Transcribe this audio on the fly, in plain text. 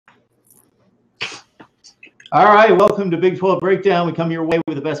All right, welcome to Big 12 Breakdown. We come your way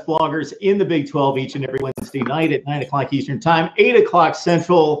with the best bloggers in the Big 12 each and every Wednesday night at 9 o'clock Eastern Time, 8 o'clock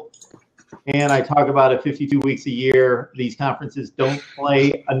Central. And I talk about it 52 weeks a year. These conferences don't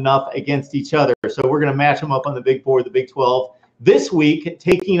play enough against each other. So we're going to match them up on the big board, the Big 12. This week,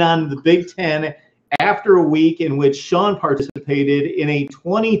 taking on the Big 10 after a week in which Sean participated in a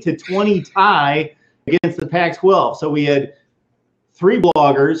 20-20 tie against the Pac-12. So we had 3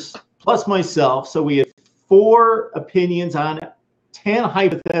 bloggers plus myself. So we had 4 opinions on 10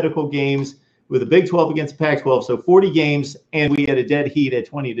 hypothetical games with the Big 12 against the Pac-12. So 40 games, and we had a dead heat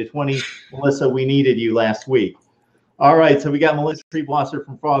at 20-20. Melissa, we needed you last week. All right, so we got Melissa Treebwasser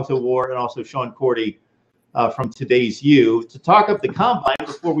from Frogs of War and also Sean Cordy from Today's You to talk up the combine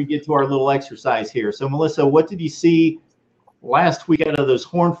before we get to our little exercise here. So, Melissa, what did you see last week out of those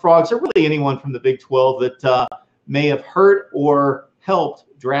Horned Frogs, or really anyone from the Big 12 that may have hurt or helped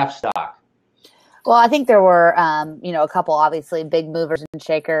draft stock? Well, I think there were, a couple obviously big movers and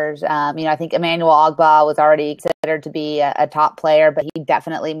shakers. I think Emmanuel Ogbah was already considered to be a top player, but he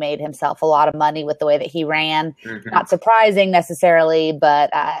definitely made himself a lot of money with the way that he ran. Mm-hmm. Not surprising necessarily, but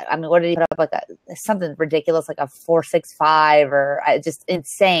what did he put up? Like something ridiculous, like a 4.65 or just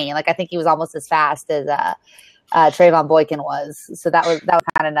insane. Like I think he was almost as fast as Trayvon Boykin was. So that was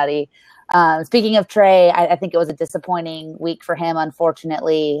kind of nutty. Speaking of Trey, I think it was a disappointing week for him,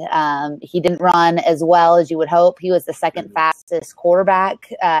 unfortunately. He didn't run as well as you would hope. He was the second fastest quarterback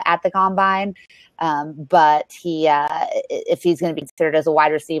at the combine. But if he's going to be considered as a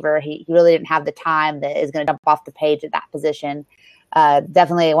wide receiver, he really didn't have the time that is going to jump off the page at that position.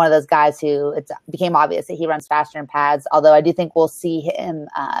 Definitely one of those guys who it became obvious that he runs faster in pads, although I do think we'll see him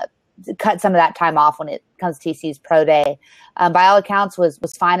cut some of that time off when it comes to TC's pro day. By all accounts was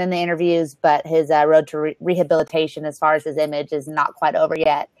fine in the interviews, but his road to rehabilitation as far as his image is not quite over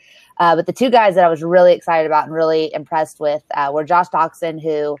yet. But the 2 guys that I was really excited about and really impressed with were Josh Doctson,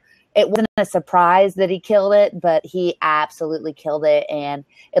 who it wasn't a surprise that he killed it, but he absolutely killed it. And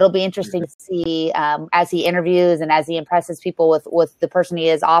it'll be interesting to see as he interviews and as he impresses people with the person he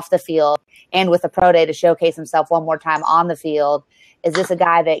is off the field and with the pro day to showcase himself one more time on the field. Is this a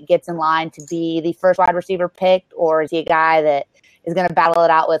guy that gets in line to be the first wide receiver picked, or is he a guy that is going to battle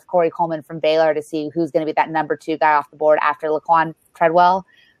it out with Corey Coleman from Baylor to see who's going to be that number 2 guy off the board after Laquan Treadwell?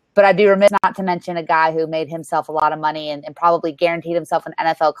 But I'd be remiss not to mention a guy who made himself a lot of money and probably guaranteed himself an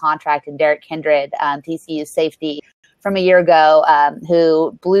NFL contract in Derek Kindred, TCU's safety from a year ago,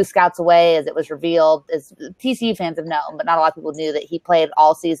 who blew scouts away as it was revealed. As TCU fans have known, but not a lot of people knew that he played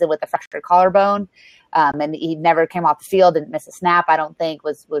all season with a fractured collarbone. And he never came off the field, didn't miss a snap, I don't think,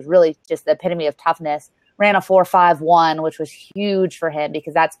 was really just the epitome of toughness. Ran a 4.51, which was huge for him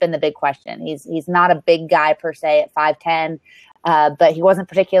because that's been the big question. He's not a big guy per se at 5'10", but he wasn't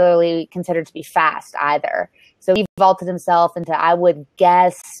particularly considered to be fast either. So he vaulted himself into, I would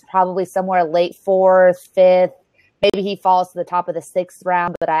guess, probably somewhere late 4th, 5th. Maybe he falls to the top of the 6th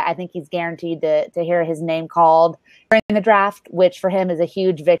round, but I think he's guaranteed to hear his name called during the draft, which for him is a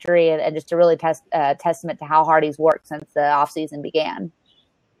huge victory and just a really testament to how hard he's worked since the offseason began.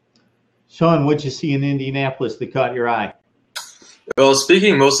 Sean, what'd you see in Indianapolis that caught your eye? Well,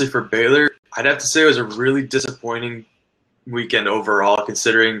 speaking mostly for Baylor, I'd have to say it was a really disappointing weekend overall,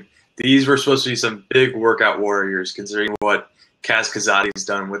 considering these were supposed to be some big workout warriors, considering what Kaz Kazadi's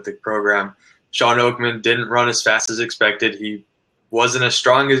done with the program. Sean Oakman didn't run as fast as expected. He wasn't as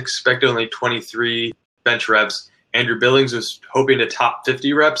strong as expected, only 23 bench reps. Andrew Billings was hoping to top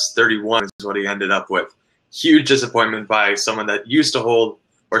 50 reps, 31 is what he ended up with. Huge disappointment by someone that used to hold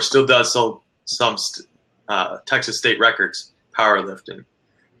or still does some Texas State records, powerlifting.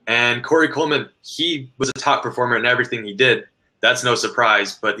 And Corey Coleman, he was a top performer in everything he did. That's no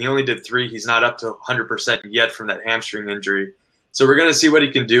surprise, but he only did 3. He's not up to 100% yet from that hamstring injury. So we're going to see what he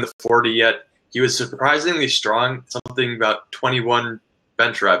can do with 40 yet. He was surprisingly strong, something about 21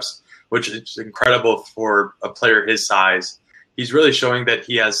 bench reps, which is incredible for a player his size. He's really showing that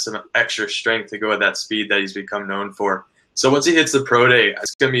he has some extra strength to go at that speed that he's become known for. So once he hits the pro day,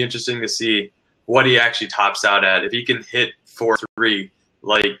 it's going to be interesting to see what he actually tops out at, if he can hit 4.3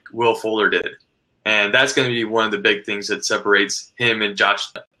 like Will Fuller did. And that's going to be one of the big things that separates him and Josh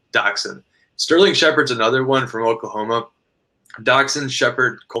Doctson. Sterling Shepard's another one from Oklahoma. Doctson,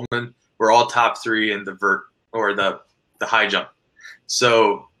 Shepard, Coleman were all top 3 in the vert or the high jump.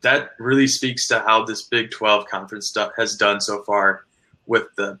 So that really speaks to how this Big 12 conference has done so far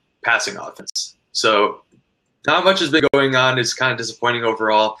with the passing offense. So not much has been going on. It's kind of disappointing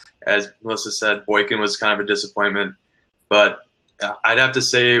overall. As Melissa said, Boykin was kind of a disappointment. But I'd have to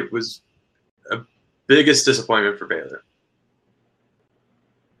say it was a biggest disappointment for Baylor.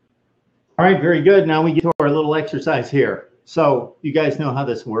 All right, very good. Now we get to our little exercise here. So you guys know how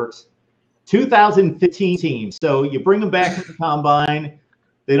this works. 2015 teams. So you bring them back to the combine.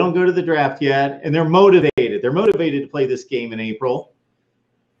 They don't go to the draft yet, and they're motivated. They're motivated to play this game in April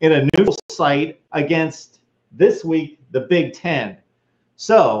in a neutral site against, this week, the Big Ten.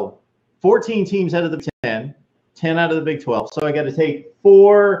 So 14 teams out of the Big Ten, 10 out of the Big 12. So I got to take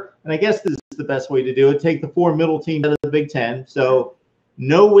 4, and I guess this is the best way to do it. Take the 4 middle teams out of the Big Ten. So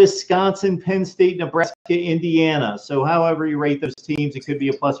no Wisconsin, Penn State, Nebraska, Indiana. So however you rate those teams, it could be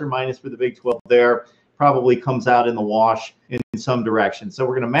a plus or minus for the Big 12 there. Probably comes out in the wash in some direction. So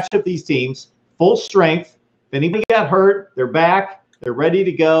we're going to match up these teams, full strength. If anybody got hurt, they're back. They're ready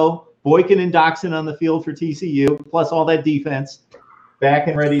to go. Boykin and Doxson on the field for TCU, plus all that defense, back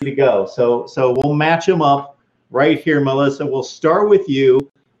and ready to go. So we'll match them up right here, Melissa. We'll start with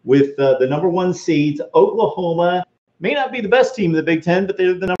you with the number 1 seeds. Oklahoma may not be the best team in the Big Ten, but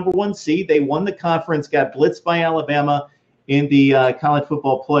they're the number 1 seed. They won the conference, got blitzed by Alabama in the college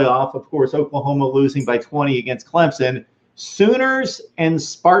football playoff. Of course, Oklahoma losing by 20 against Clemson. Sooners and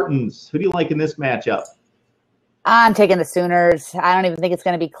Spartans. Who do you like in this matchup? I'm taking the Sooners. I don't even think it's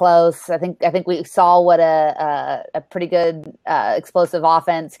going to be close. I think we saw what a pretty good explosive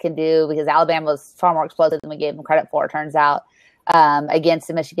offense can do, because Alabama was far more explosive than we gave them credit for, it turns out, against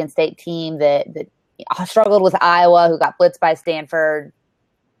the Michigan State team that struggled with Iowa, who got blitzed by Stanford.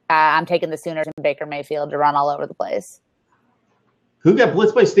 I'm taking the Sooners and Baker Mayfield to run all over the place. Who got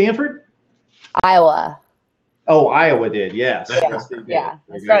blitzed by Stanford? Iowa. Oh, Iowa did, yes. Yeah.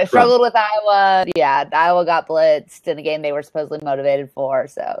 Struggled with Iowa. Yeah, Iowa got blitzed in a game they were supposedly motivated for.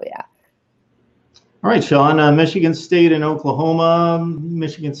 So, yeah. All right, Sean, Michigan State and Oklahoma.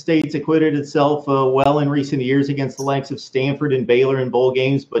 Michigan State's acquitted itself well in recent years against the likes of Stanford and Baylor in bowl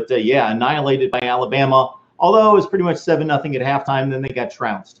games, but annihilated by Alabama, although it was pretty much 7-0 at halftime, then they got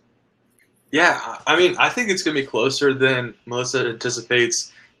trounced. Yeah, I mean, I think it's going to be closer than Melissa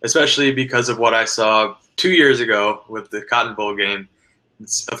anticipates, especially because of what I saw 2 years ago with the Cotton Bowl game.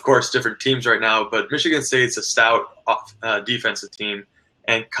 It's, of course, different teams right now, but Michigan State's a stout defensive team,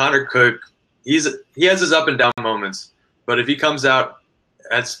 and Connor Cook, he has his up and down moments, but if he comes out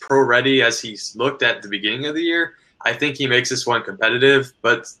as pro-ready as he's looked at the beginning of the year, I think he makes this one competitive,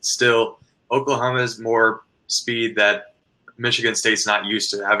 but still, Oklahoma has more speed that Michigan State's not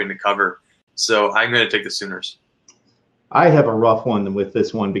used to having to cover. So I'm going to take the Sooners. I have a rough one with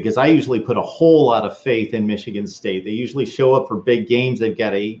this one because I usually put a whole lot of faith in Michigan State. They usually show up for big games. They've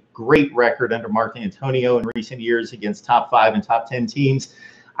got a great record under Mark Antonio in recent years against top 5 and top 10 teams.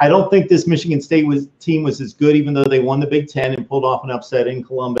 I don't think this Michigan State team was as good, even though they won the Big Ten and pulled off an upset in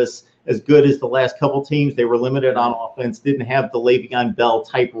Columbus, as good as the last couple teams. They were limited on offense, didn't have the Le'Veon Bell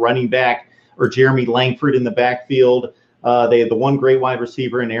type running back or Jeremy Langford in the backfield. They had the one great wide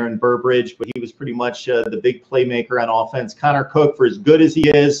receiver in Aaron Burbridge, but he was pretty much the big playmaker on offense. Connor Cook, for as good as he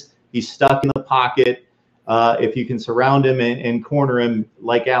is, he's stuck in the pocket. If you can surround him and corner him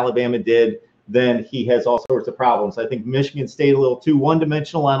like Alabama did, then he has all sorts of problems. I think Michigan State a little too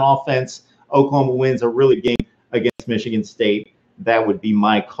one-dimensional on offense. Oklahoma wins a really good game against Michigan State. That would be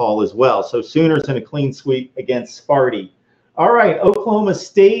my call as well. So Sooners in a clean sweep against Sparty. All right, Oklahoma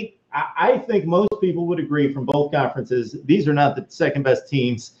State. I think most people would agree from both conferences, these are not the second best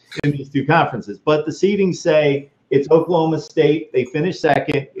teams in these two conferences. But the seedings say it's Oklahoma State. They finished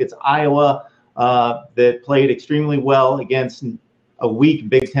second. It's Iowa that played extremely well against a weak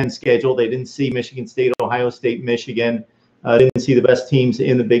Big Ten schedule. They didn't see Michigan State, Ohio State, Michigan. Didn't see the best teams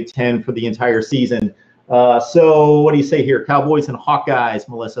in the Big Ten for the entire season. So what do you say here? Cowboys and Hawkeyes,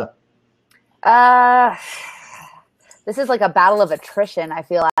 Melissa? This is like a battle of attrition, I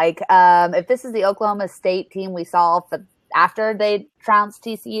feel like. If this is the Oklahoma State team we saw after they trounced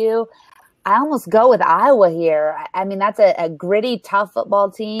TCU, I almost go with Iowa here. I mean, that's a gritty, tough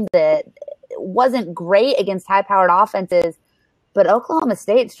football team that wasn't great against high-powered offenses, but Oklahoma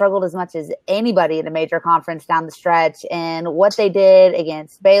State struggled as much as anybody in a major conference down the stretch. And what they did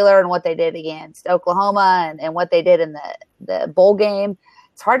against Baylor and what they did against Oklahoma and what they did in the bowl game,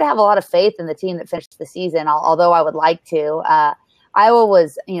 it's hard to have a lot of faith in the team that finished the season, although I would like to. Iowa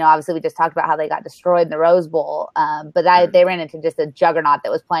was, obviously we just talked about how they got destroyed in the Rose Bowl, but they ran into just a juggernaut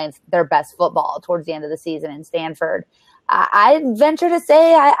that was playing their best football towards the end of the season in Stanford. I venture to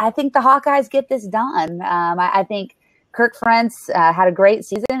say I think the Hawkeyes get this done. I think Kirk Ferentz had a great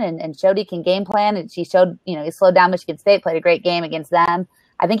season and showed he can game plan, and he showed, he slowed down Michigan State, played a great game against them.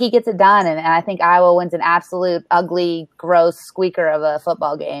 I think he gets it done, and I think Iowa wins an absolute ugly, gross squeaker of a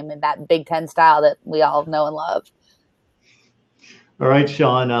football game in that Big Ten style that we all know and love. All right,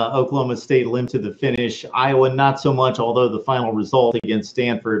 Sean, Oklahoma State limped to the finish. Iowa, not so much, although the final result against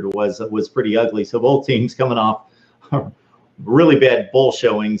Stanford was pretty ugly. So both teams coming off really bad bowl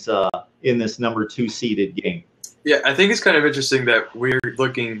showings in this number 2 seeded game. Yeah, I think it's kind of interesting that we're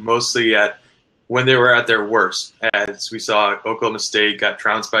looking mostly at when they were at their worst, as we saw Oklahoma State got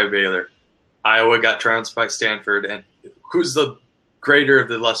trounced by Baylor, Iowa got trounced by Stanford, and who's the greater of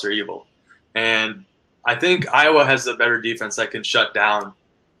the lesser evil? And I think Iowa has the better defense that can shut down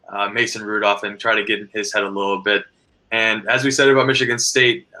Mason Rudolph and try to get in his head a little bit. And as we said about Michigan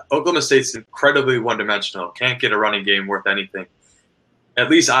State, Oklahoma State's incredibly one-dimensional, can't get a running game worth anything. At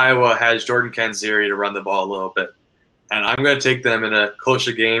least Iowa has Jordan Kanziri to run the ball a little bit. And I'm going to take them in a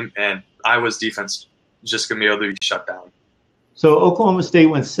closer game, and Iowa's defense is just going to be able to be shut down. So Oklahoma State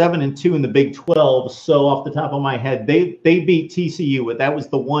went 7-2 in the Big 12. So off the top of my head, they beat TCU, but that was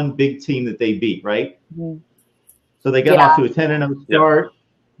the one big team that they beat, right? Mm-hmm. So they got off to a 10-0 start. Yep.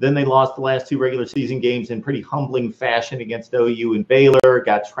 Then they lost the last 2 regular season games in pretty humbling fashion against OU and Baylor.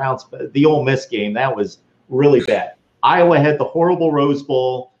 Got trounced. The Ole Miss game, that was really bad. Iowa had the horrible Rose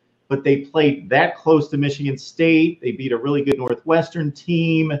Bowl, but they played that close to Michigan State. They beat a really good Northwestern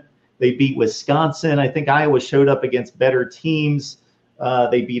team. They beat Wisconsin. I think Iowa showed up against better teams.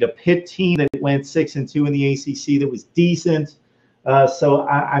 They beat a Pitt team that went 6-2 in the ACC that was decent. So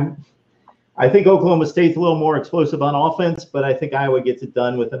I think Oklahoma State's a little more explosive on offense, but I think Iowa gets it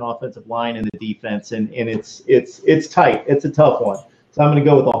done with an offensive line and the defense, and it's tight. It's a tough one. So I'm going to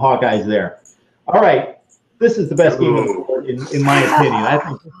go with the Hawkeyes there. All right, this is the best game of the sport in my opinion. I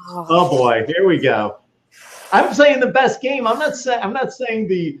think. Oh boy, here we go. I'm saying the best game. I'm not saying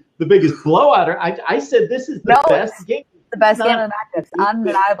the biggest blowout. I said this is the best game. The best game of the matchups,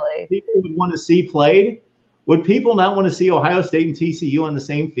 undeniably. People would want to see played. Would people not want to see Ohio State and TCU on the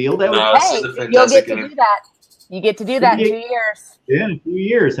same field? That you'll get to do that. You get to do that in 2 years. Yeah, in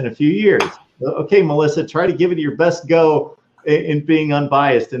a few years. Okay, Melissa, try to give it your best go in being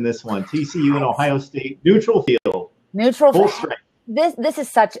unbiased in this one. TCU and Ohio State, neutral field. Full strength. This is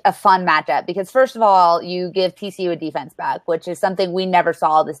such a fun matchup because, first of all, you give TCU a defense back, which is something we never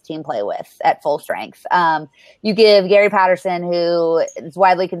saw this team play with at full strength. You give Gary Patterson, who is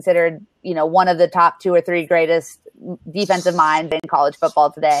widely considered, one of the top 2 or 3 greatest defensive minds in college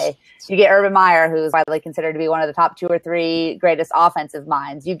football today. You get Urban Meyer, who's widely considered to be one of the top 2 or 3 greatest offensive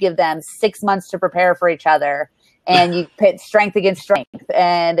minds. You give them 6 months to prepare for each other, and you pit strength against strength,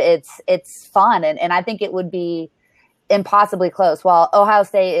 and it's fun. And I think it would be impossibly close. While Ohio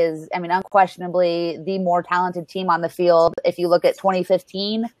State is, unquestionably the more talented team on the field. If you look at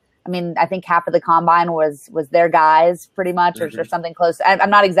 2015, I think half of the combine was their guys pretty much, or something close. I'm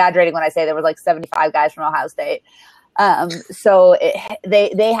not exaggerating when I say there was like 75 guys from Ohio State. So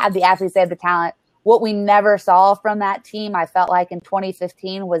they had the athletes, they had the talent. What we never saw from that team, I felt like in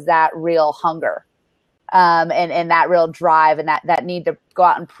 2015, was that real hunger. And that real drive and that need to go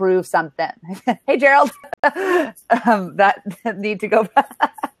out and prove something. Hey, Gerald, that need to go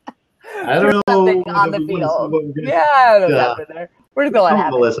back. I don't know. On the field. Yeah, I don't know what's there. We're just going to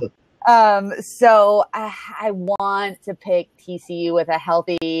have Melissa. So I want to pick TCU with a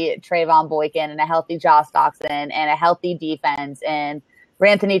healthy Trayvon Boykin and a healthy Josh Doxson and a healthy defense and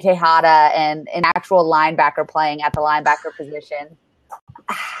Anthony Tejada and an actual linebacker playing at the linebacker position.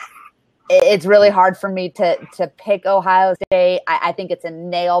 It's really hard for me to pick Ohio State. I think it's a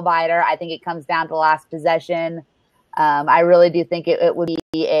nail biter. I think it comes down to last possession. I really do think it would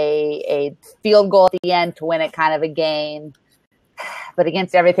be a field goal at the end to win it kind of a game. But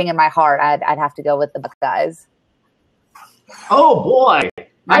against everything in my heart, I'd have to go with the Buckeyes. Oh, boy.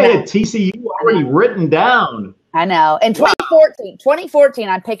 I had TCU already written down. I know. In 2014,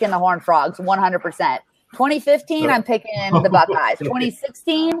 I'm picking the Horned Frogs 100%. 2015, I'm picking the Buckeyes.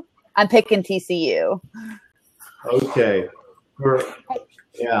 2016, I'm picking TCU. Okay.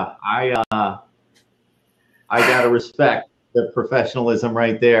 Yeah, I gotta respect the professionalism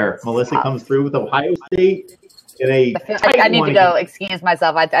right there. Melissa comes through with Ohio State in a. I need to go excuse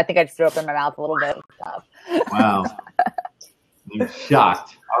myself. I think I just threw up in my mouth a little bit. Wow. I'm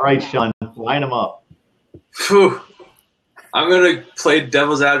shocked. All right, Sean, line them up. Whew. I'm gonna play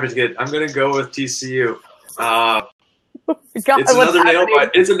devil's advocate. I'm gonna go with TCU. It's another nail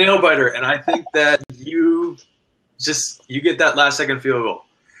biter. It's a nail biter, and I think that you get that last second field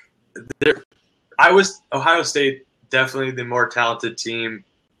goal. Ohio State, definitely the more talented team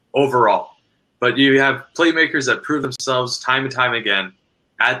overall, but you have playmakers that prove themselves time and time again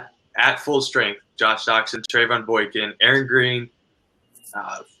at full strength. Josh Doxson, Trayvon Boykin, Aaron Green,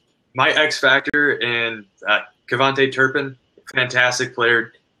 my X factor, and Kevontae Turpin, fantastic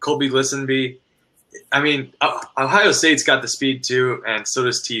player. Colby Listenby. I mean, Ohio State's got the speed too, and so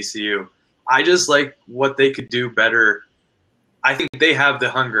does TCU. I just like what they could do better. I think they have the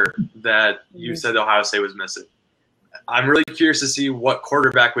hunger that you said Ohio State was missing. I'm really curious to see what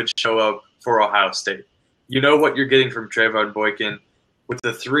quarterback would show up for Ohio State. You know what you're getting from Trayvon Boykin with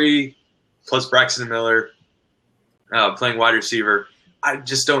the 3 plus Braxton Miller playing wide receiver. I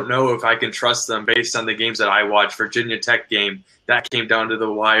just don't know if I can trust them based on the games that I watched. Virginia Tech game, that came down to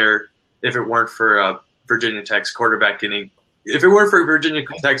the wire. If it weren't for Virginia Tech's quarterback getting – if it weren't for Virginia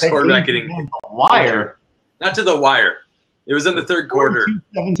Tech's quarterback getting – wire. Not to the wire. It was in the third quarter.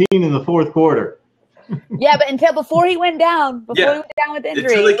 17 in the fourth quarter. Yeah, but until before he went down, he went down with injury.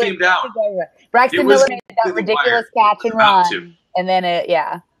 Until he came down. Braxton Miller made that ridiculous catch and run. And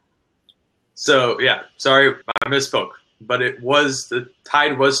then So, yeah, sorry, I misspoke. But the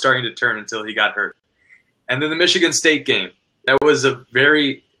tide was starting to turn until he got hurt. And then the Michigan State game. That was a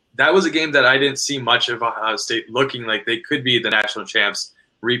game that I didn't see much of Ohio State looking like they could be the national champs,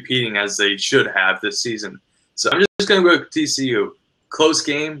 repeating as they should have this season. So I'm just going to go with TCU. Close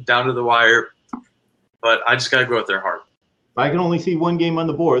game, down to the wire, but I just got to go with their heart. If I can only see one game on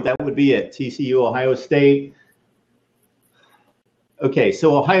the board, that would be it. TCU, Ohio State. Okay,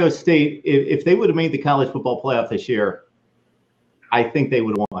 so Ohio State, if they would have made the college football playoff this year, I think they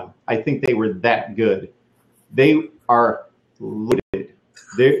would have won. I think they were that good. They are loaded.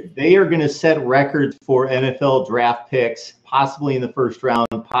 They are going to set records for NFL draft picks, possibly in the first round,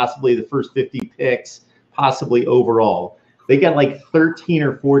 possibly the first 50 picks, possibly overall. They got like 13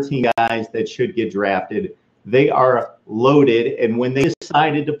 or 14 guys that should get drafted. They are loaded. And when they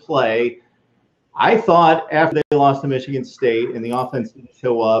decided to play, I thought after they lost to Michigan State and the offense didn't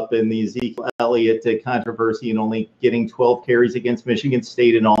show up and the Ezekiel Elliott controversy and only getting 12 carries against Michigan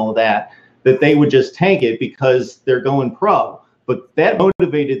State and all of that they would just tank it because they're going pro. But that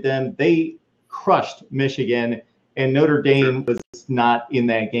motivated them. They crushed Michigan, and Notre Dame was not in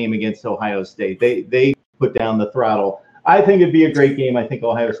that game against Ohio State. They put down the throttle. I think it'd be a great game. I think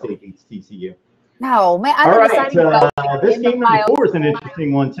Ohio State beats TCU. No, man. All right, this game number 4 is an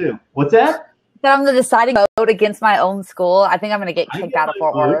interesting one, too. What's that? So I'm the deciding vote against my own school. I think I'm going to get kicked out of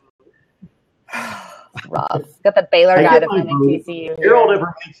Fort Worth. Rough. Got the Baylor guy defending TCU. If Harold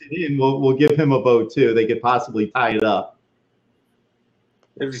ever makes it in, we'll give him a vote, too. They could possibly tie it up.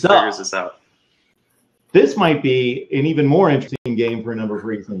 If he figures this out. This might be an even more interesting game for a number of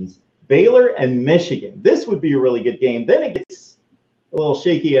reasons. Baylor and Michigan. This would be a really good game. Then it gets a little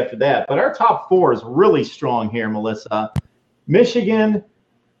shaky after that. But our top 4 is really strong here, Melissa. Michigan,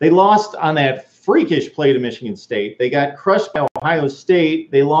 they lost on that freakish play to Michigan State. They got crushed by Ohio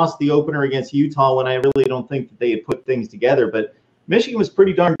State. They lost the opener against Utah when I really don't think that they had put things together. But Michigan was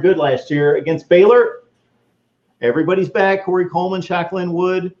pretty darn good last year. Against Baylor, everybody's back. Corey Coleman, Shacklin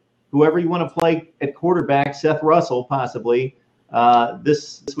Wood, whoever you want to play at quarterback, Seth Russell possibly.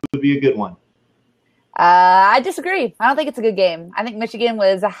 This would be a good one. I disagree. I don't think it's a good game. I think Michigan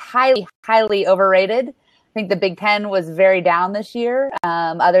was highly, highly overrated. I think the Big Ten was very down this year,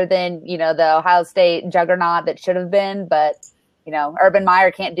 other than, the Ohio State juggernaut that should have been. But, Urban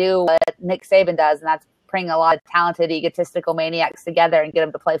Meyer can't do what Nick Saban does, and that's bring a lot of talented, egotistical maniacs together and get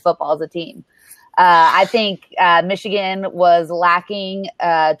them to play football as a team. I think Michigan was lacking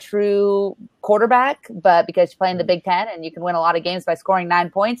a true quarterback, but because you're playing the Big Ten and you can win a lot of games by scoring 9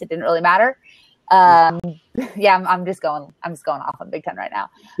 points, it didn't really matter. I'm just going off on Big Ten right now.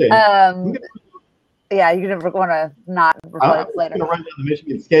 Yeah, you're gonna want to not replace later. I'm gonna run down the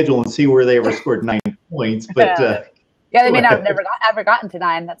Michigan schedule and see where they ever scored 9 points, but they may not have ever gotten to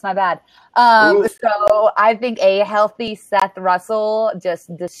 9. That's my bad. So I think a healthy Seth Russell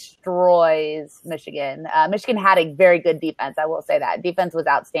just destroys Michigan. Michigan had a very good defense. I will say that defense was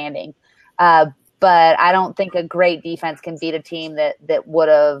outstanding, but I don't think a great defense can beat a team that would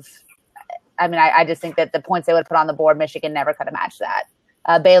have. I mean, I just think that the points they would have put on the board, Michigan never could have matched that.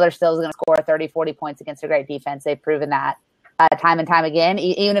 Baylor still is going to score 30, 40 points against a great defense. They've proven that time and time again.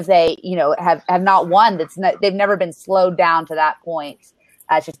 Even if they, have not won, they've never been slowed down to that point.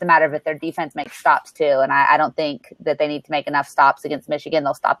 It's just a matter of if their defense makes stops too. And I don't think that they need to make enough stops against Michigan.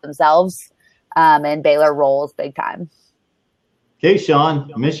 They'll stop themselves. And Baylor rolls big time. Okay,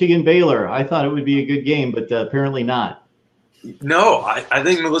 Sean, Michigan, Baylor. I thought it would be a good game, but apparently not. No, I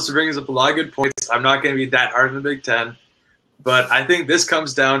think Melissa brings up a lot of good points. I'm not going to be that hard in the Big Ten. But I think this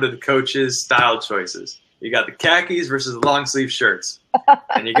comes down to the coaches' style choices. You got the khakis versus the long sleeve shirts,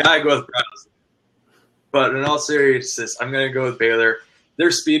 and you gotta go with Browns. But in all seriousness, I'm gonna go with Baylor.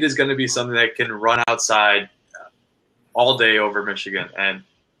 Their speed is gonna be something that can run outside all day over Michigan, and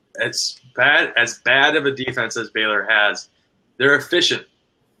as bad of a defense as Baylor has, they're efficient.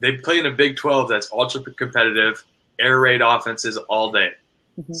 they play in a Big 12 that's ultra competitive, air raid offenses all day.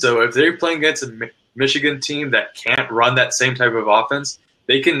 Mm-hmm. So if they're playing against a Michigan team that can't run that same type of offense,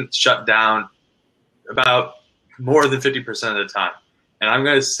 they can shut down about more than 50% of the time. And I'm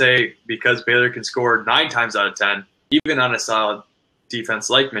going to say because Baylor can score 9 times out of 10, even on a solid defense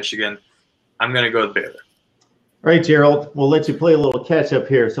like Michigan, I'm going to go with Baylor. All right, Gerald, we'll let you play a little catch up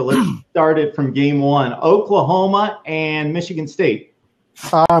here. So let's start it from game 1. Oklahoma and Michigan State.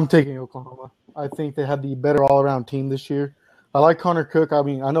 I'm taking Oklahoma. I think they have the better all-around team this year. I like Connor Cook. I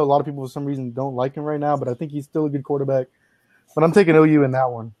mean, I know a lot of people for some reason don't like him right now, but I think he's still a good quarterback. But I'm taking OU in that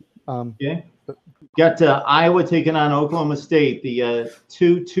one. Okay. Got Iowa taking on Oklahoma State, the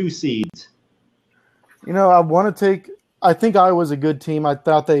two seeds. You know, I think Iowa's a good team. I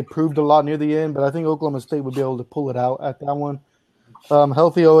thought they proved a lot near the end, but I think Oklahoma State would be able to pull it out at that one.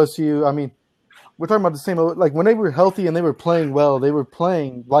 Healthy OSU. I mean, we're talking about the same. Like when they were healthy and they were playing well, they were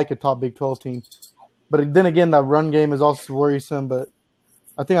playing like a top Big 12 team. But then again, that run game is also worrisome. But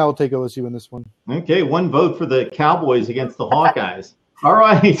I think I will take OSU in this one. Okay, 1 vote for the Cowboys against the Hawkeyes. All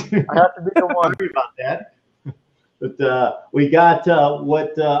right. I have to be the one. Sorry about that. But we got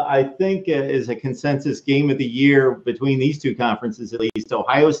what I think is a consensus game of the year between these two conferences, at least,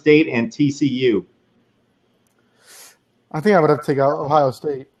 Ohio State and TCU. I think I would have to take out Ohio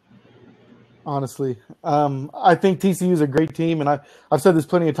State, honestly. I think TCU is a great team, and I've said this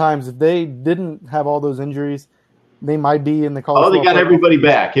plenty of times. If they didn't have all those injuries, they might be in the college. Oh, they got everybody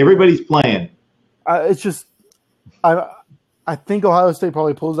back. Everybody's playing. It's just I think Ohio State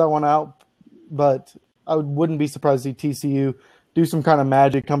probably pulls that one out, but I wouldn't be surprised to see TCU do some kind of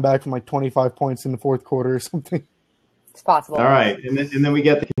magic, come back from like 25 points in the fourth quarter or something. It's possible. All right. And then we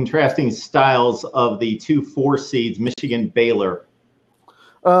got the contrasting styles of the 2-4 seeds, Michigan, Baylor.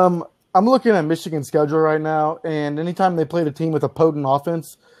 I'm looking at Michigan's schedule right now, and anytime they played a team with a potent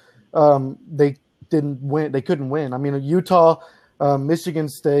offense, they didn't win. They couldn't win. I mean, Utah, Michigan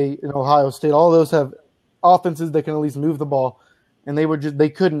State, and Ohio State, all those have offenses that can at least move the ball, and they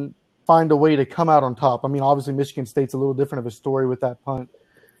couldn't find a way to come out on top. I mean, obviously Michigan State's a little different of a story with that punt,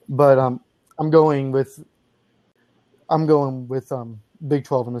 but I'm going with Big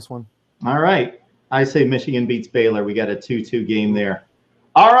 12 in this one. All right. I say Michigan beats Baylor. We got a 2-2 game there.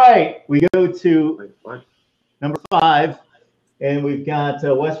 All right. We go to number 5, and we've got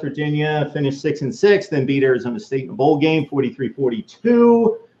West Virginia finished 6-6, then beat Arizona State in the bowl game,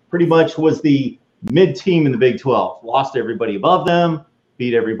 43-42. Pretty much was the mid-team in the Big 12. Lost everybody above them,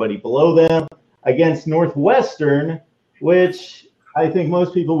 beat everybody below them. Against Northwestern, which I think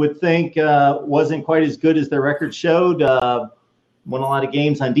most people would think wasn't quite as good as their record showed. Won a lot of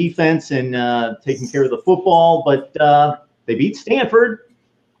games on defense and taking care of the football, but they beat Stanford.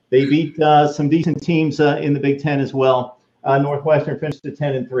 They beat some decent teams in the Big Ten as well. Northwestern finished at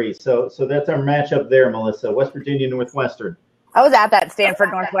 10-3. So that's our matchup there, Melissa. West Virginia, Northwestern. I was at that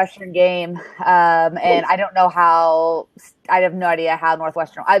Stanford-Northwestern game, and I don't know how – I have no idea how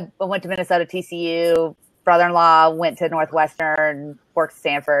Northwestern – I went to Minnesota, TCU. Brother-in-law went to Northwestern, worked at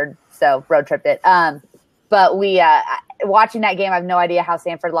Stanford, so road tripped it. But we watching that game, I have no idea how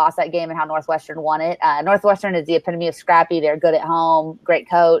Stanford lost that game and how Northwestern won it. Northwestern is the epitome of scrappy. They're good at home, great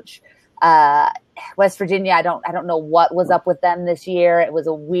coach. West Virginia, I don't know what was up with them this year. It was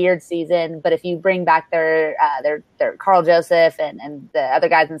a weird season, but if you bring back their Carl Joseph and the other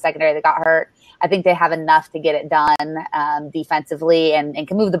guys in the secondary that got hurt, I think they have enough to get it done defensively and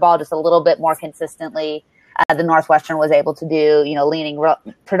can move the ball just a little bit more consistently than Northwestern was able to do, leaning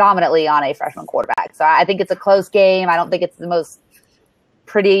predominantly on a freshman quarterback. So I think it's a close game. I don't think it's the most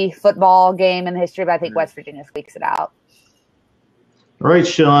pretty football game in history, but I think West Virginia squeaks it out. All right,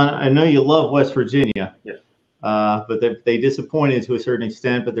 Sean, I know you love West Virginia, yeah. But they disappointed to a certain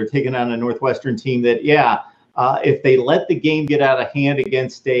extent, but they're taking on a Northwestern team that, if they let the game get out of hand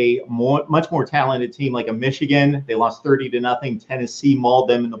against a much more talented team like a Michigan, they lost 30-0. Tennessee mauled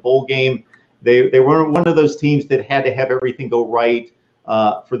them in the bowl game. They were one of those teams that had to have everything go right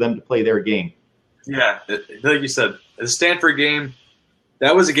for them to play their game. Yeah, like you said, the Stanford game,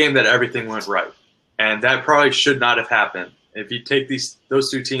 that was a game that everything went right, and that probably should not have happened. If you take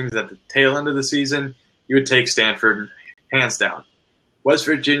those two teams at the tail end of the season, you would take Stanford hands down. West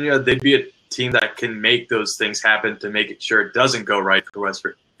Virginia, they'd be a team that can make those things happen to make it sure it doesn't go right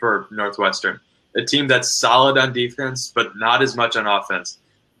for Northwestern. A team that's solid on defense, but not as much on offense.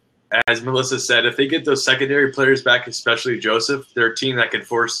 As Melissa said, if they get those secondary players back, especially Joseph, they're a team that can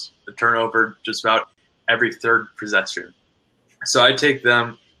force a turnover just about every third possession. So I take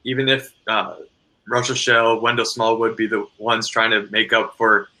them, even if Rochelle, Wendell Small would be the ones trying to make up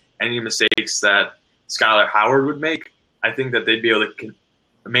for any mistakes that Skylar Howard would make. I think that they'd be able to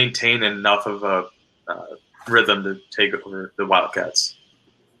maintain enough of a rhythm to take over the Wildcats.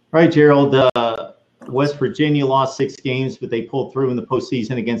 Right, Gerald. West Virginia lost 6 games, but they pulled through in the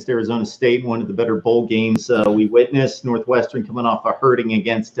postseason against Arizona State, one of the better bowl games we witnessed. Northwestern coming off a hurting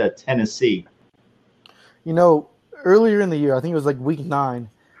against Tennessee. Earlier in the year, I think it was like week 9,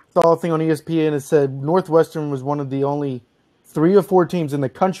 saw a thing on ESPN that said Northwestern was one of the only 3 or 4 teams in the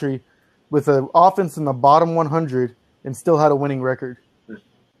country with an offense in the bottom 100 and still had a winning record.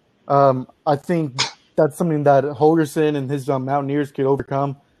 I think that's something that Holgerson and his Mountaineers could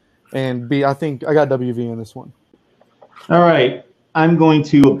overcome. And I think I got WV in this one. All right. I'm going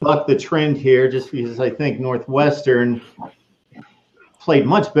to buck the trend here just because I think Northwestern played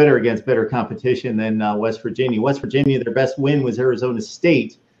much better against better competition than West Virginia. West Virginia, their best win was Arizona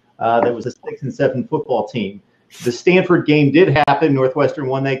State. That was a 6-7 football team. The Stanford game did happen. Northwestern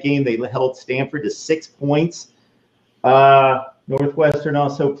won that game. They held Stanford to 6 points. Northwestern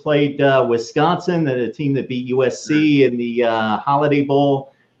also played Wisconsin, a team that beat USC in the Holiday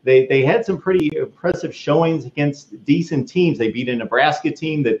Bowl. They had some pretty impressive showings against decent teams. They beat a Nebraska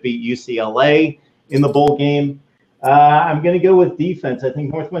team that beat UCLA in the bowl game. I'm going to go with defense. I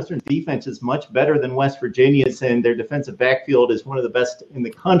think Northwestern's defense is much better than West Virginia's, and their defensive backfield is one of the best in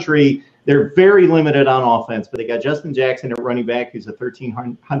the country. They're very limited on offense, but they got Justin Jackson at running back, who's a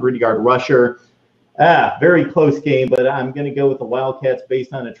 1,300-yard rusher. Very close game, but I'm going to go with the Wildcats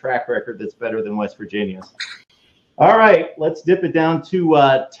based on a track record that's better than West Virginia's. All right, let's dip it down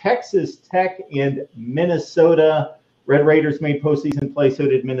to Texas Tech and Minnesota. Red Raiders made postseason play, so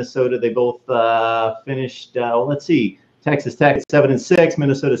did Minnesota. They both finished, let's see, Texas Tech at 7-6,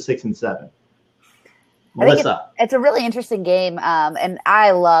 Minnesota 6-7. Melissa. It's a really interesting game, and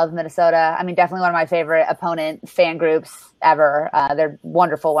I love Minnesota. I mean, definitely one of my favorite opponent fan groups ever. They're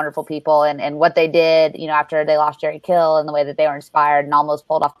wonderful, wonderful people, and what they did, after they lost Jerry Kill and the way that they were inspired and almost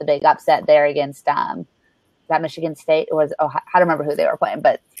pulled off the big upset there against that Michigan State was, I don't remember who they were playing,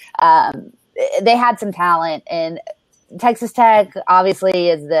 but they had some talent. And Texas Tech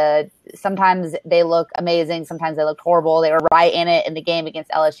obviously sometimes they look amazing, sometimes they look horrible. They were right in it in the game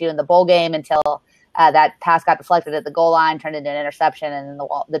against LSU in the bowl game until that pass got deflected at the goal line, turned into an interception, and then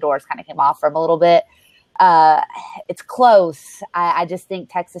the doors kind of came off for them a little bit. It's close. I just think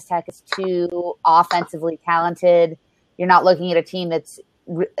Texas Tech is too offensively talented. You're not looking at a team that's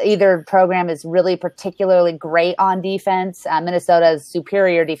either program is really particularly great on defense. Minnesota is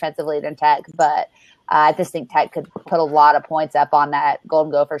superior defensively than Tech, but I just think Tech could put a lot of points up on that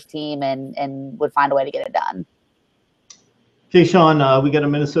Golden Gophers team and would find a way to get it done. Okay, Sean, we got a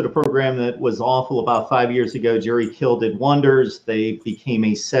Minnesota program that was awful about 5 years ago. Jerry Kill did wonders. They became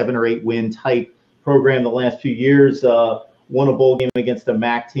a 7 or 8 win type program the last few years. Won a bowl game against a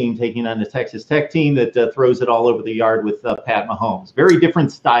MAC team, taking on the Texas Tech team that throws it all over the yard with Pat Mahomes. Very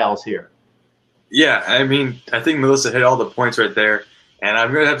different styles here. Yeah, I mean, I think Melissa hit all the points right there. And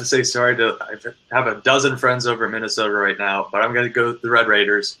I'm going to have to say sorry to I have a dozen friends over in Minnesota right now, but I'm going to go with the Red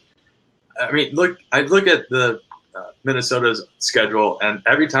Raiders. I mean, I look at the Minnesota's schedule, and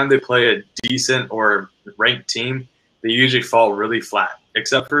every time they play a decent or ranked team, they usually fall really flat,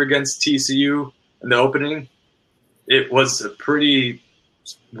 except for against TCU in the opening. It was a pretty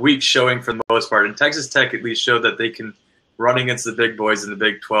weak showing for the most part. And Texas Tech at least showed that they can run against the big boys in the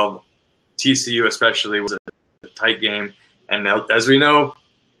Big 12. TCU especially was a tight game. And as we know,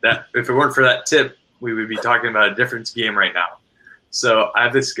 that if it weren't for that tip, we would be talking about a different game right now. So I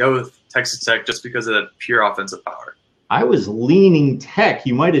have to go with Texas Tech just because of that pure offensive power. I was leaning Tech.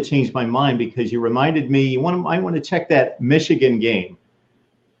 You might have changed my mind because you reminded me, I want to check that Michigan game.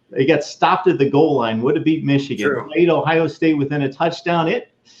 They got stopped at the goal line. Would have beat Michigan. True. Played Ohio State within a touchdown.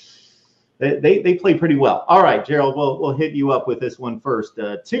 They play pretty well. All right, Gerald, we'll hit you up with this one first.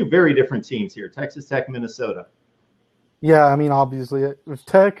 2 very different teams here, Texas Tech, Minnesota. Yeah, I mean, obviously, with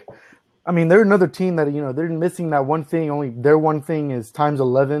Tech, I mean, they're another team that, they're missing that one thing. Only their one thing is times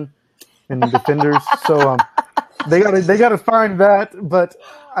 11 in the defenders. So they gotta find that. But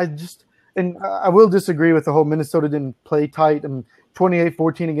I will disagree with the whole Minnesota didn't play tight. And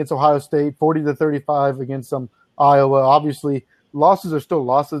 28-14 against Ohio State, 40-35 against Iowa. Obviously, losses are still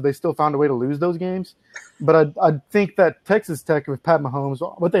losses. They still found a way to lose those games. But I think that Texas Tech with Pat Mahomes,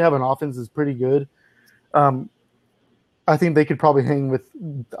 what they have on offense is pretty good. I think they could probably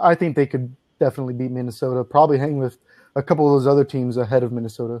I think they could definitely beat Minnesota, probably hang with a couple of those other teams ahead of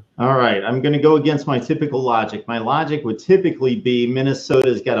Minnesota. All right, I'm going to go against my typical logic. My logic would typically be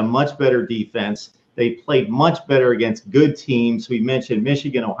Minnesota's got a much better defense. They played much better against good teams. We mentioned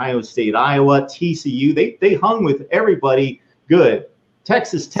Michigan, Ohio State, Iowa, TCU. They hung with everybody good.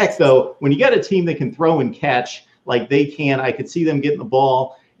 Texas Tech, though, when you got a team that can throw and catch like they can. I could see them getting the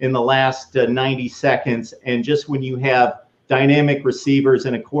ball in the last 90 seconds. And just when you have dynamic receivers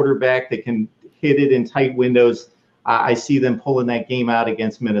and a quarterback that can hit it in tight windows, I see them pulling that game out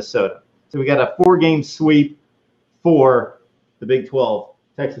against Minnesota. So we got a 4-game sweep for the Big 12,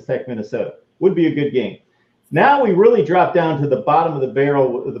 Texas Tech, Minnesota. Would be a good game. Now we really drop down to the bottom of the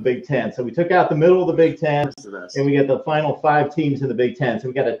barrel of the Big Ten. So we took out the middle of the Big Ten, and we got the final 5 teams in the Big Ten. So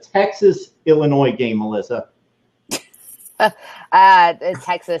we got a Texas-Illinois game, Melissa.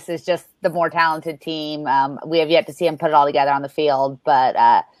 Texas is just the more talented team. We have yet to see them put it all together on the field,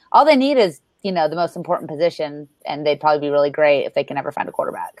 but all they need is, the most important position, and they'd probably be really great if they can ever find a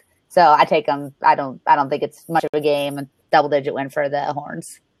quarterback. So I take them. I don't think it's much of a game. A double-digit win for the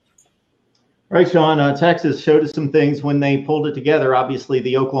Horns. All right, Sean, Texas showed us some things when they pulled it together. Obviously,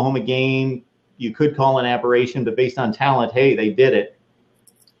 the Oklahoma game, you could call an aberration, but based on talent, hey, they did it.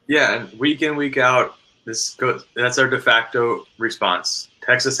 Yeah, and week in, week out, that's our de facto response.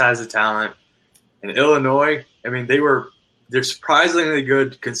 Texas has the talent. And Illinois, they're surprisingly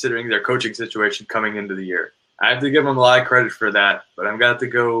good considering their coaching situation coming into the year. I have to give them a lot of credit for that, but I'm going to have to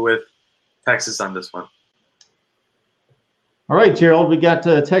go with Texas on this one. All right, Gerald, we got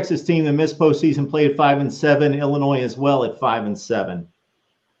a Texas team that missed postseason play at 5-7. Illinois as well at 5-7.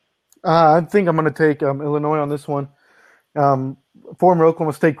 I think I'm going to take Illinois on this one. Former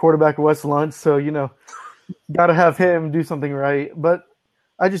Oklahoma State quarterback Wes Luntz, so got to have him do something right. But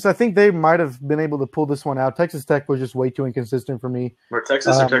I think they might have been able to pull this one out. Texas Tech was just way too inconsistent for me. Or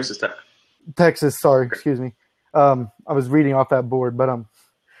Texas or Texas Tech? Texas, sorry, excuse me. I was reading off that board, but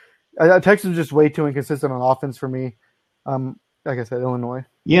Texas was just way too inconsistent on offense for me. Like I said, Illinois.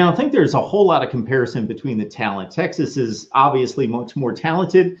 Yeah, I don't think there's a whole lot of comparison between the talent. Texas is obviously much more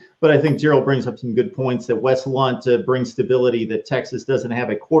talented, but I think Gerald brings up some good points that Wes Lunt brings stability that Texas doesn't have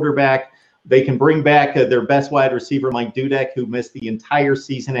a quarterback. They can bring back their best wide receiver, Mike Dudek, who missed the entire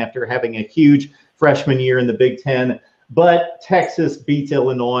season after having a huge freshman year in the Big Ten. But Texas beats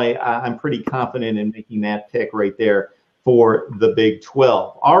Illinois. I'm pretty confident in making that pick right there for the Big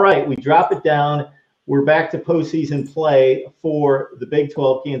 12. All right, we drop it down. We're back to postseason play for the Big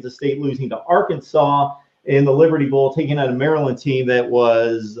 12. Kansas State losing to Arkansas in the Liberty Bowl, taking out a Maryland team that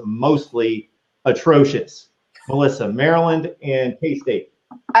was mostly atrocious. Melissa, Maryland and K-State.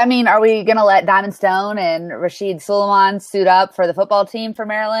 Are we going to let Diamond Stone and Rashid Suleiman suit up for the football team for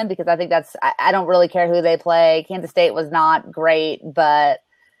Maryland? Because I think I don't really care who they play. Kansas State was not great, but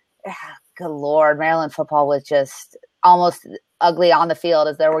good Lord, Maryland football was just almost ugly on the field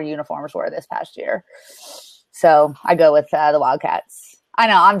as their uniforms were this past year. So I go with the Wildcats. I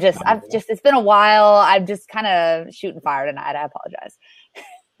know it's been a while. I'm just kind of shooting fire tonight. I apologize.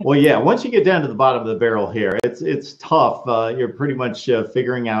 Well, yeah, once you get down to the bottom of the barrel here, it's tough. You're pretty much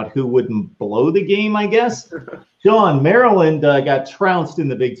figuring out who wouldn't blow the game, I guess. Sean, Maryland got trounced in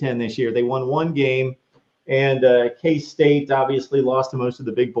the Big Ten this year. They won 1 game, and K-State obviously lost to most of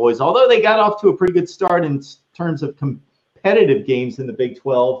the big boys, although they got off to a pretty good start in terms of competitive games in the Big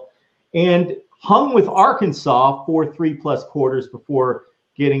 12, and hung with Arkansas for 3+ quarters before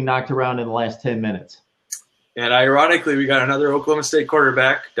getting knocked around in the last 10 minutes. And ironically, we got another Oklahoma State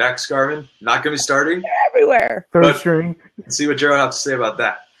quarterback, Dax Scarman, not going to be starting. They're everywhere. Third string. See what Gerald has to say about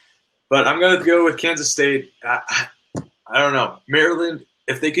that. But I'm going to go with Kansas State. I don't know. Maryland,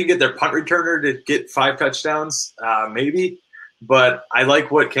 if they can get their punt returner to get 5 touchdowns, maybe. But I like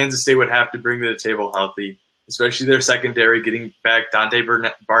what Kansas State would have to bring to the table healthy, especially their secondary, getting back Dante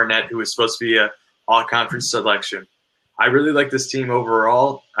Barnett, who was supposed to be a all-conference selection. I really like this team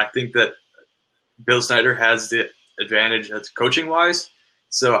overall. I think that Bill Snyder has the advantage coaching-wise,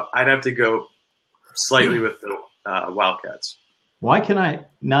 so I'd have to go slightly with the Wildcats. Why can I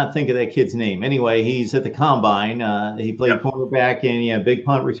not think of that kid's name? Anyway, he's at the Combine. He played cornerback and big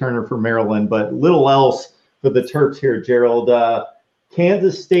punt returner for Maryland, but little else for the Terps here, Gerald.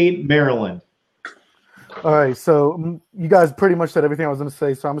 Kansas State, Maryland. All right, so you guys pretty much said everything I was going to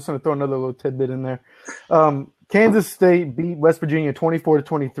say, so I'm just going to throw another little tidbit in there. Kansas State beat West Virginia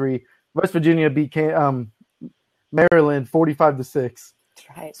 24-23. West Virginia beat Maryland 45-6. That's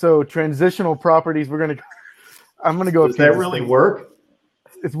right. So transitional properties, I'm going to go. Does that really work?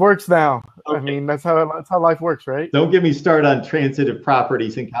 It works now. Okay. That's how life works, right? Don't get me started on transitive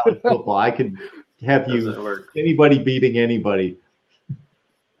properties in college football. I could have anybody beating anybody.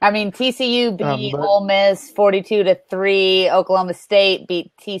 TCU beat Ole Miss 42-3. Oklahoma State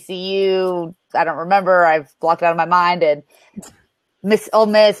beat TCU. I don't remember. I've blocked it out of my mind. And Ole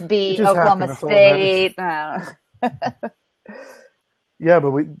Miss beat Oklahoma State. Yeah,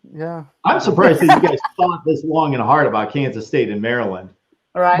 but I'm surprised that you guys thought this long and hard about Kansas State and Maryland.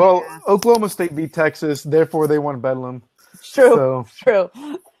 Right. Well, Oklahoma State beat Texas, therefore they won Bedlam. True. So, True.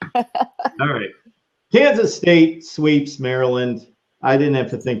 All right. Kansas State sweeps Maryland. I didn't have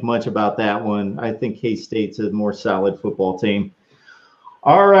to think much about that one. I think K-State's a more solid football team.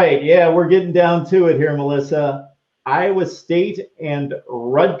 All right. Yeah, we're getting down to it here, Melissa. Iowa State and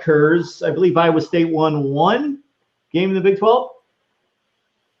Rutgers. I believe Iowa State won one game in the Big 12.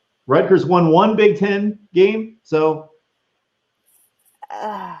 Rutgers won one Big 10 game. So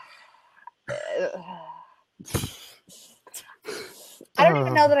I don't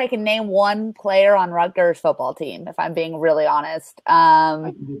even know that I can name one player on Rutgers football team, if I'm being really honest.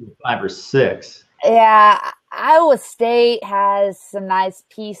 I can give you 5 or 6. Yeah, Iowa State has some nice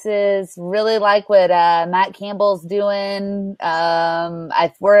pieces. Really like what Matt Campbell's doing.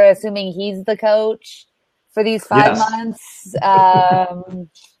 We're assuming he's the coach for these 5 months.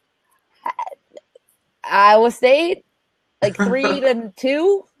 Iowa State, like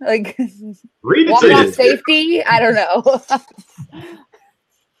 3-2, like 3-2 safety. I don't know.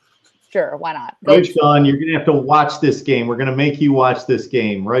 Sure, why not? Coach Don, you're going to have to watch this game. We're going to make you watch this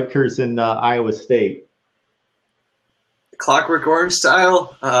game. Rutgers and Iowa State. Clockwork Orange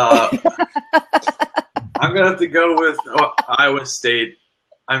style. I'm going to have to go with Iowa State.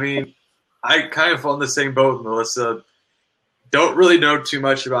 I mean, I kind of fall in the same boat with Melissa. Don't really know too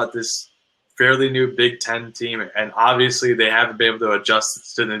much about this fairly new Big Ten team, and obviously they haven't been able to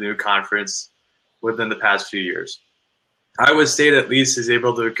adjust to the new conference within the past few years. Iowa State at least is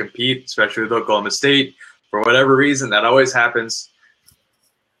able to compete, especially with Oklahoma State. For whatever reason, that always happens.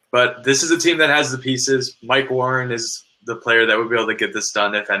 But this is a team that has the pieces. Mike Warren is the player that would be able to get this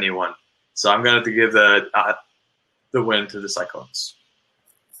done, if anyone. So I'm going to have to give the win to the Cyclones.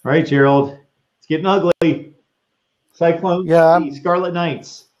 All right, Gerald. It's getting ugly. Cyclones, Scarlet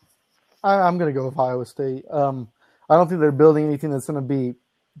Knights. I'm going to go with Iowa State. I don't think they're building anything that's going to be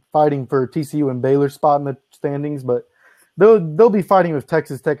fighting for TCU and Baylor's spot in the standings, but they'll be fighting with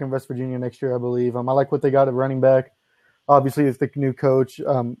Texas Tech and West Virginia next year, I believe. I like what they got at running back. Obviously, it's the new coach.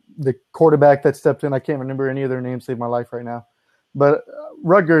 The quarterback that stepped in, I can't remember any of their names, saved my life right now. But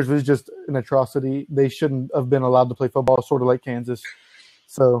Rutgers was just an atrocity. They shouldn't have been allowed to play football, sort of like Kansas.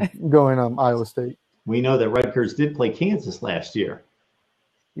 So going Iowa State. We know that Rutgers did play Kansas last year.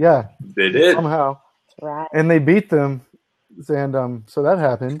 Yeah. They did. Somehow. Right. And they beat them. And so that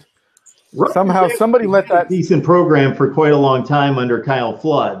happened. Rutgers Somehow somebody let that decent program for quite a long time under Kyle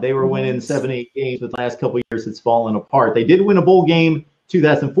Flood. They were winning 7-8 games, but the last couple of years it's fallen apart. They did win a bowl game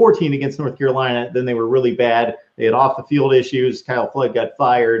 2014 against North Carolina. Then they were really bad. They had off the field issues. Kyle Flood got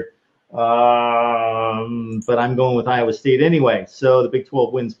fired. But I'm going with Iowa State anyway. So the Big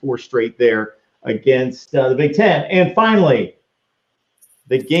 12 wins 4 straight there against the Big 10. And finally,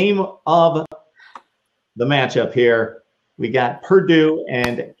 the game of the matchup here. We got Purdue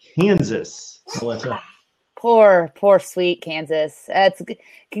and Kansas. Melissa. Poor sweet Kansas.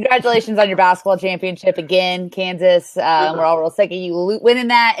 Congratulations on your basketball championship again, Kansas. We're all real sick of you winning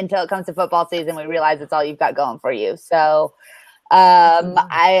that until it comes to football season. We realize it's all you've got going for you. So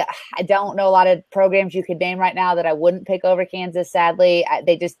I don't know a lot of programs you could name right now that I wouldn't pick over Kansas. Sadly,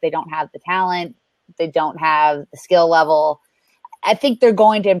 they don't have the talent. They don't have the skill level. I think they're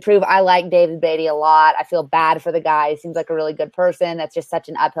going to improve. I like David Beatty a lot. I feel bad for the guy. He seems like a really good person. That's just such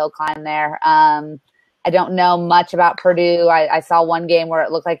an uphill climb there. I don't know much about Purdue. I saw one game where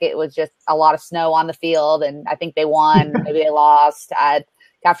it looked like it was just a lot of snow on the field, and I think they won. Maybe they lost.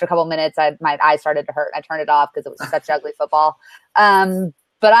 After a couple minutes, my eyes started to hurt. I turned it off because it was such ugly football.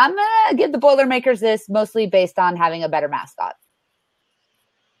 But I'm going to give the Boilermakers this mostly based on having a better mascot.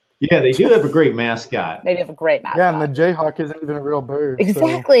 Yeah, they do have a great mascot. They do have a great mascot. Yeah, and the Jayhawk isn't even a real bird.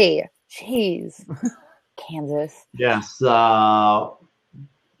 Exactly. So. Jeez. Kansas. Yes.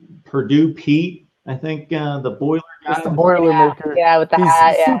 Purdue Pete, I think the Boiler guy. It's the Boilermaker. Yeah, with the He's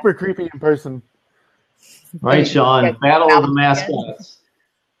hat. Yeah. super creepy in person. Right, Sean. Battle of the mascots.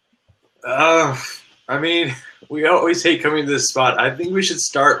 I mean, we always hate coming to this spot. I think we should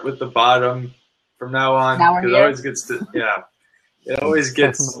start with the bottom from now on. Now we're It here? always gets it always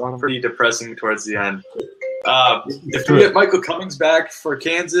gets pretty depressing towards the end. If we get Michael Cummings back for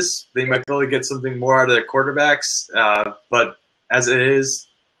Kansas, they might be able to get something more out of their quarterbacks. But as it is,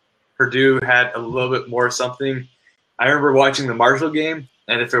 Purdue had a little bit more something. I remember watching the Marshall game,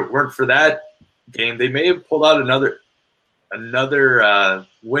 and if it weren't for that game, they may have pulled out another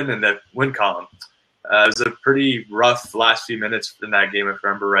win in the win column. It was a pretty rough last few minutes in that game, if I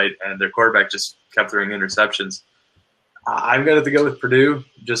remember right, and their quarterback just kept throwing interceptions. I'm going to have to go with Purdue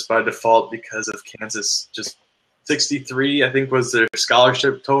just by default because of Kansas. Just 63, I think, was their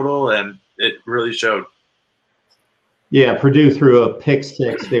scholarship total, and it really showed. Yeah, Purdue threw a pick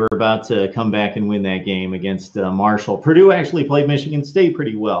six. They were about to come back and win that game against Marshall. Purdue actually played Michigan State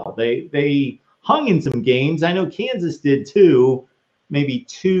pretty well. They hung in some games. I know Kansas did too, maybe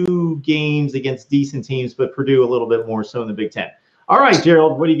 2 games against decent teams, but Purdue a little bit more so in the Big Ten. All right,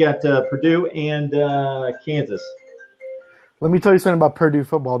 Gerald, what do you got? Purdue and Kansas. Let me tell you something about Purdue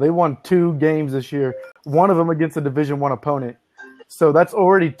football. They won 2 games this year, one of them against a Division I opponent. So that's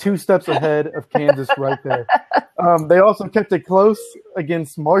already 2 steps ahead of Kansas right there. They also kept it close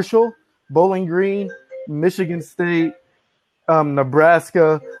against Marshall, Bowling Green, Michigan State,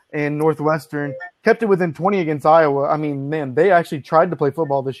 Nebraska, and Northwestern. Kept it within 20 against Iowa. I mean, man, they actually tried to play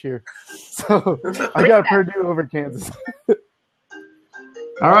football this year. So I got Purdue over Kansas.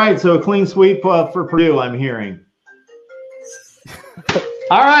 All right, so a clean sweep for Purdue, I'm hearing.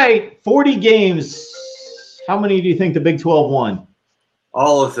 All right, 40 games. How many do you think the Big 12 won?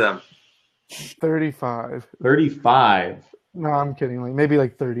 All of them. 35. 35. No, I'm kidding. Maybe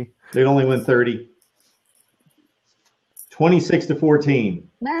 30. They'd only win 30. 26-14.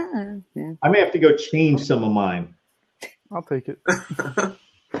 I may have to go change some of mine. I'll take it.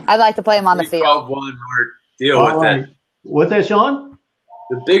 I'd like to play him on the field. 12 won, Mark. Deal All with right. it. What's that, Sean?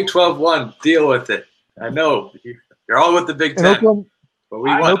 The Big 12 won. Deal with it. I know. You're all with the Big 10. But we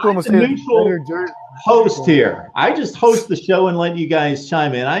won. Oklahoma State neutral host here. I just host the show and let you guys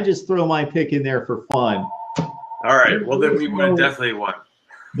chime in. I just throw my pick in there for fun. All right. Well, then we would have definitely won.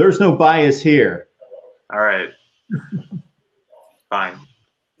 There's no bias here. All right. Fine.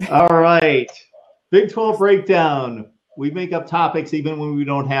 All right. Big 12 breakdown. We make up topics even when we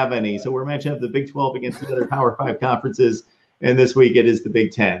don't have any. So we're matching up the Big 12 against the other Power 5 conferences. And this week it is the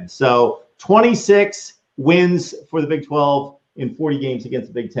Big 10. So 26 wins for the Big 12 in 40 games against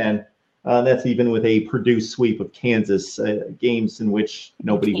the Big 10. That's even with a Purdue sweep of Kansas, games in which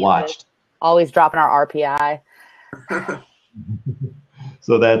nobody watched. Always dropping our RPI.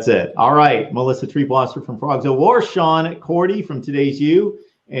 So that's it. All right. Melissa Treebosser from Frogs of War, Sean Cordy from Today's You,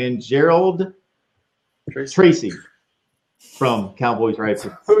 and Gerald Tracy from Cowboys Right. It's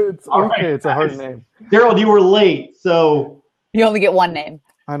okay. It's a hard name. Gerald, you were late, so You only get one name.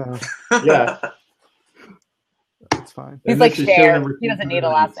 I know. yeah. It's fine. He's like Cher. He doesn't need a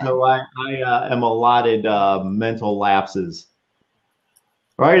last name. So I am allotted mental lapses.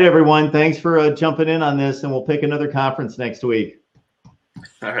 All right, everyone. Thanks for jumping in on this, and we'll pick another conference next week.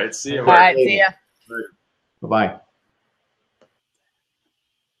 All right. See you. All right. See ya. Bye-bye.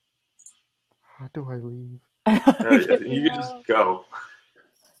 How do I leave? You can just go.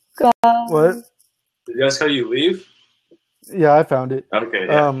 Go. What? Did you ask how you leave? Yeah, I found it. Okay.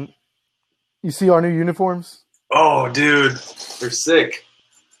 Yeah. You see our new uniforms? Oh, dude. They're sick.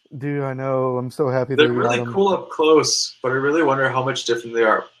 Dude, I know. I'm so happy They're that we really got them. cool up close, but I really wonder how much different they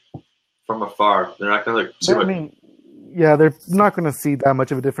are from afar. They're not going to look too much. I mean, yeah, they're not going to see that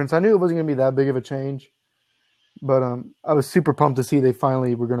much of a difference. I knew it wasn't going to be that big of a change, but I was super pumped to see they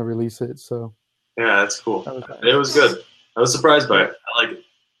finally were going to release it. So Yeah, that's cool. that was nice. It was good. I was surprised by it. I like it.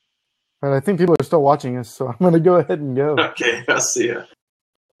 But I think people are still watching us, so I'm going to go ahead and go. Okay, I'll see ya.